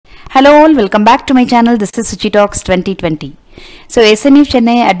Hello all, welcome back to my channel. This is Suchi Talks 2020. So SNU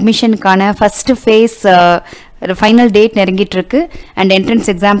Chennai Admission kana first phase final date நெருங்கிட்டிருக்கு and entrance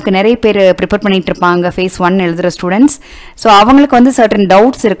examக்கு நிறைய பேர் prepare பண்ணிட்டு இருப்பாங்க phase 1 எழுதுற students. So அவங்களுக்கு வந்து certain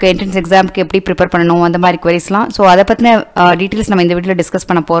doubts இருக்கு entrance examக்கு எப்படி prepare பண்ணனும் அந்த மாதிரி queriesலாம். So அத பத்தின details நம்ம இந்த வீடியோல discuss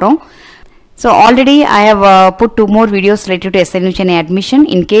பண்ண போறோம். So already I have put 2 more videos related to SNU Chennai Admission.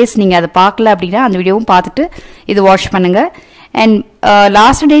 In case நீங்க அத பார்க்கல அப்படினா அந்த வீடியோவும் பார்த்துட்டு இது watch பண்ணுங்க. And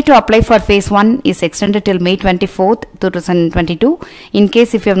last day to apply for phase 1 is extended till May 24th 2022. In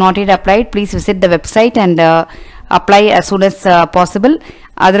case if you have not yet applied, please visit the website and apply as soon as possible.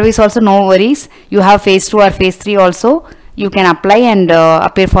 Otherwise also no worries, you have phase 2 or phase 3 also, you can apply and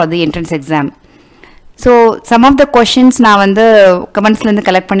appear for the entrance exam. So some of the questions na vandu comments la irundhu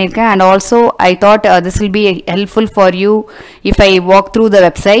collect pannirken, and also I thought this will be helpful for you if I walk through the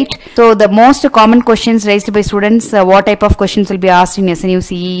website. So the most common questions raised by students, what type of questions will be asked in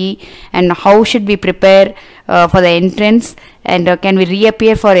SNUCEE and how should we prepare for the entrance, and can we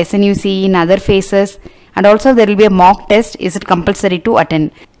reappear for SNUCEE in other phases, and also there will be a mock test, is it compulsory to attend.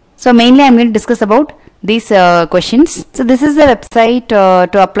 So mainly I am going to discuss about these questions. So this is the website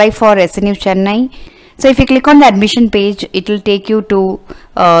to apply for SNU Chennai. So if you click on the admission page, it will take you to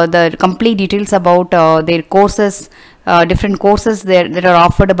the complete details about their courses, different courses that are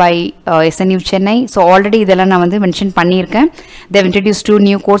offered by SNU Chennai. So already idella na vandu mention pannirken. They have introduced 2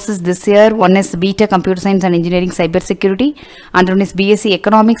 new courses this year. One is B.Tech Computer Science and Engineering Cyber Security, and one is BSc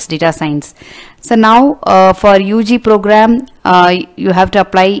Economics Data Science. So now for UG program, you have to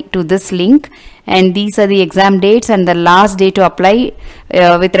apply to this link, and these are the exam dates and the last day to apply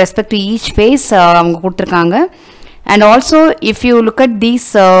with respect to each phase avanga kuduthirukanga. And also if you look at these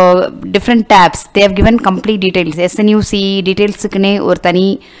different tabs, they have given complete details. SNUCEE details kune or tani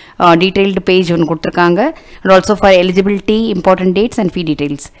detailed page on kuduthirukanga, and also for eligibility, important dates and fee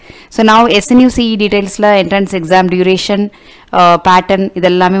details. So now SNUCEE details la entrance exam duration, pattern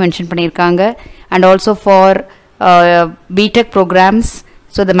idellame mention pannirukanga, and also for B.Tech programs,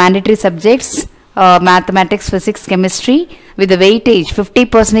 so the mandatory subjects, mathematics, physics, chemistry with the weightage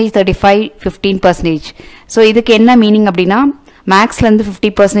 50%, 35%, 15%. So idukku enna meaning appadina, maths la irundhu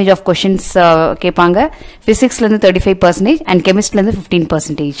 50% of questions kepanga, physics la irundhu 35% and chemistry la irundhu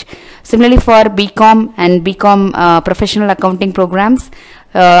 15%. Similarly for BCom and BCom professional accounting programs,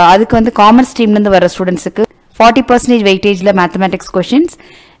 adukku vandu commerce stream la irundhu vara students ku 40% weightage la mathematics questions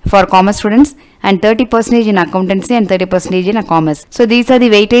for commerce students, and 30% in accountancy and 30% in commerce. So these are the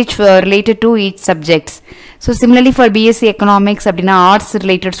weightage related to each subjects. So similarly for BSc Economics abdina arts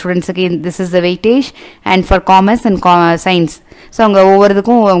related students again this is the weightage, and for commerce and science so anga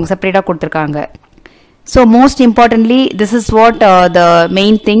overdukum separate ah kuduthirukanga. So most importantly, this is what the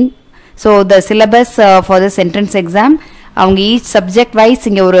main thing. So the syllabus for this entrance exam, அவங்க each subject wise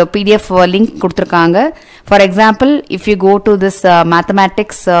இங்க ஒரு PDF link கொடுத்திருக்காங்க. For example, if you go to this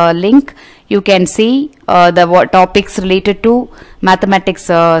mathematics link, you can see the topics related to mathematics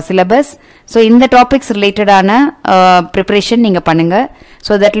syllabus. So in the topics related ஆன preparation நீங்க பண்ணுங்க.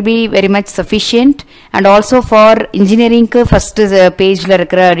 So that will be very much sufficient. And also for engineering first page ல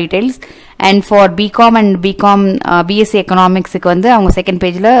இருக்கிற details, and for BCom and BCom BSc Economics க்கு வந்து அவங்க second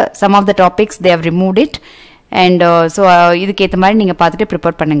page ல some of the topics they have removed it. And so இதுக்கு ஏத்த மாதிரி நீங்க பார்த்துட்டு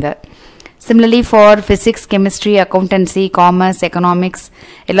prepare பண்ணுங்க. Similarly for physics, chemistry, accountancy, commerce, economics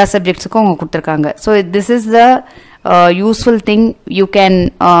எல்லா சப்ஜெக்ட்ஸ்க்கும் அவங்க கொடுத்திருக்காங்க. So this is the useful thing, you can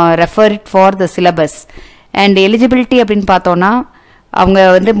refer it for the syllabus. And eligibility அப்படினு பார்த்தோம்னா அவங்க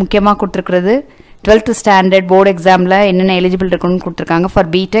வந்து முக்கியமா கொடுத்திருக்கிறது 12th standard board examல என்னென்ன eligible இருக்குன்னு கொடுத்திருக்காங்க. For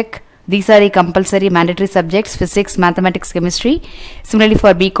B.Tech, these are the compulsory mandatory subjects, physics, mathematics, chemistry. Similarly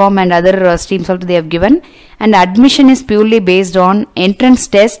for BCom and other streams also they have given. And admission is purely based on entrance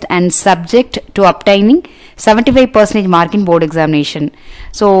test and subject to obtaining 75% mark in board examination.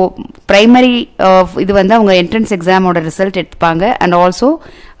 So primary இது வந்து அவங்க entrance exam ஓட result எடுப்பாங்க, and also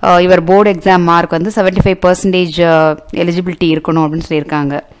your board exam mark வந்து 75% eligibility இருக்கணும் அப்படினு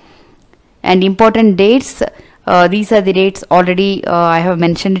சொல்லிருக்காங்க. And important dates, these are the dates already I have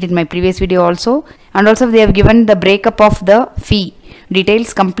mentioned it in my previous video also, and also they have given the breakup of the fee details,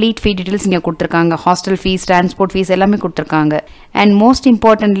 complete fee details inga kuduthirukanga, hostel fees, transport fees ellame kuduthirukanga. And most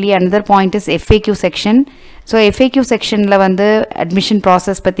importantly another point is FAQ section. So FAQ section la vandu admission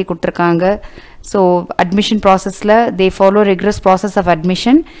process patti kuduthirukanga. So admission process la they follow rigorous process of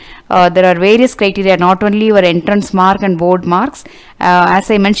admission. There are various criteria, not only your entrance mark and board marks. As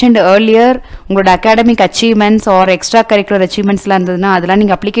I mentioned earlier, ungala academic achievements or extra curricular achievements la irundadna adala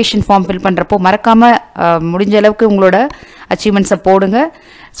neenga application form fill பண்றப்போ மறக்காம முடிஞ்ச அளவுக்கு உங்களோட achievements போடுங்க.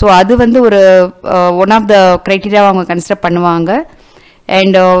 So அது வந்து ஒரு one of the criteria அவங்க கன்சிடர் பண்ணுவாங்க.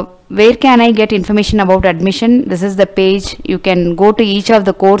 And where can I get information about admission? This is the page. You can go to each of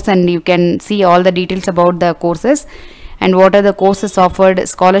the course and you can see all the details about the courses and what are the courses offered,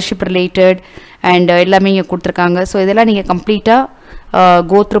 scholarship related, and எல்லாமே இங்க கொடுத்திருக்காங்க. So இதெல்லாம் நீங்க கம்ப்ளீட்டா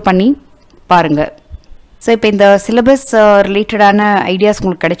go through பண்ணி பாருங்க. So இப்போ இந்த syllabus related ஆன ideas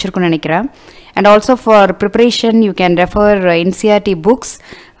உங்களுக்கு கிடைச்சிருக்கும்னு நினைக்கிறேன். And also for preparation you can refer NCERT books.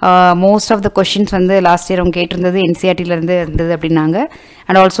 Most of the questions வந்து last year அவங்க கேட்டிருந்தது NCERT ல இருந்து இருந்தது அப்படினாங்க.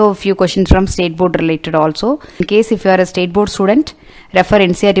 And also few questions from state board related also. In case if you are a state board student, refer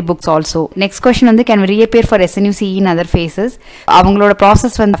NCERT books also. Next question வந்து can we reappear for SNUCEE in other phases? அவங்களோட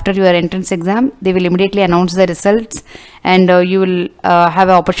process வந்து after your entrance exam, they will immediately announce the results and you will have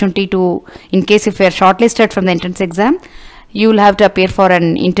an opportunity to, in case if you are shortlisted from the entrance exam, you will have to appear for an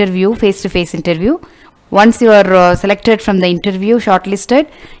interview, face-to-face interview. Once you are selected from the interview, shortlisted,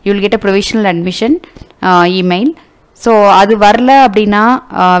 you will get a provisional admission email. So adu varla abdina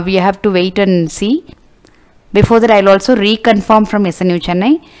we have to wait and see. Before that, I will also reconfirm from SNU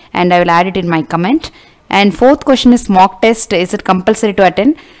Chennai and I will add it in my comment. And fourth question is mock test. Is it compulsory to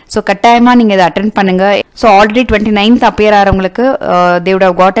attend? So கட்டாயமா நீங்க இத attend பண்ணுங்க. So already 29th appear ஆறவங்களுக்கு they would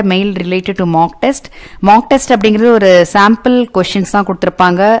have got a mail related to mock test. Mock test அப்படிங்கிறது ஒரு sample questions தான்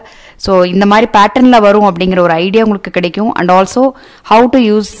கொடுத்திருப்பாங்க. So இந்த மாதிரி patternல வரும் அப்படிங்கிற ஒரு ஐடியா உங்களுக்கு கிடைக்கும். And also how to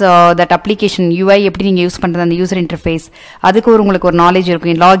use that application UI எப்படி நீங்க யூஸ் பண்றது அந்த user interface அதுக்கு உங்களுக்கு ஒரு knowledge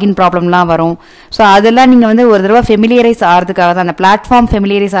இருக்கும். login problemலாம் வரும். So அதெல்லாம் நீங்க வந்து ஒரு தடவை familiarize ஆறதுக்காக தான் அந்த platform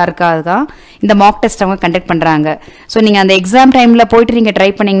familiarize ஆறதுக்காக தான் இந்த mock test அவங்க conduct பண்றாங்க. So நீங்க அந்த exam timeல போயிட்டு நீங்க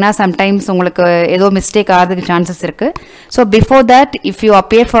ட்ரை பண்ணீங்கன்னா sometimes உங்களுக்கு ஏதோ mistake ஆறதுக்கு chances இருக்கு. So before that if you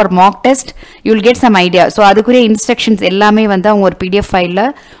appear for mock test you will get some idea. So அதுக்குரிய instructions எல்லாமே வந்து அவங்க ஒரு PDF ஃபைல்ல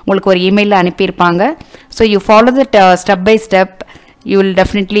உங்களுக்கு ஒரு emailல அனுப்பி இருப்பாங்க. So you follow that step by step, you will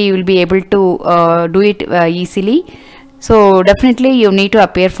definitely be able to do it easily. So definitely you need to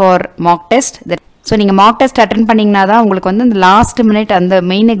appear for mock test. So நீங்க mock test attend பண்ணீங்கனா தான் உங்களுக்கு வந்து the last minute அந்த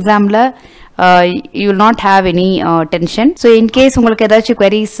main examல you will not have any tension. So in case உங்களுக்கு ஏதாச்சும்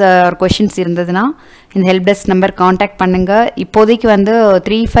queries or questions இருந்ததுனா இந்த help desk number contact பண்ணுங்க. இப்போதைக்கு வந்து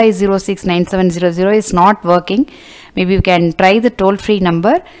 35069700 is not working. Maybe you can try the toll free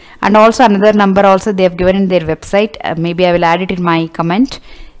number, and also another number also they have given in their website. Maybe I will add it in my comment.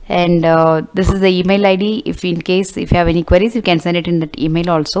 And this is the email ID. If in case if you have any queries, you can send it in that email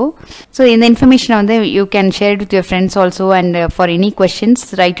also. So in the information on there, you can share it with your friends also, and for any questions,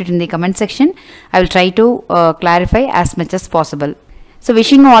 write it in the comment section. I will try to clarify as much as possible. So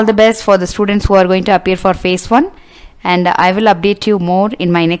wishing you all the best for the students who are going to appear for phase 1, and I will update you more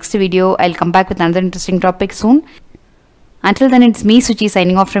in my next video. I'll come back with another interesting topic soon. Until then, it's me Suchi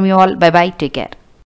signing off from you all. Bye bye, take care.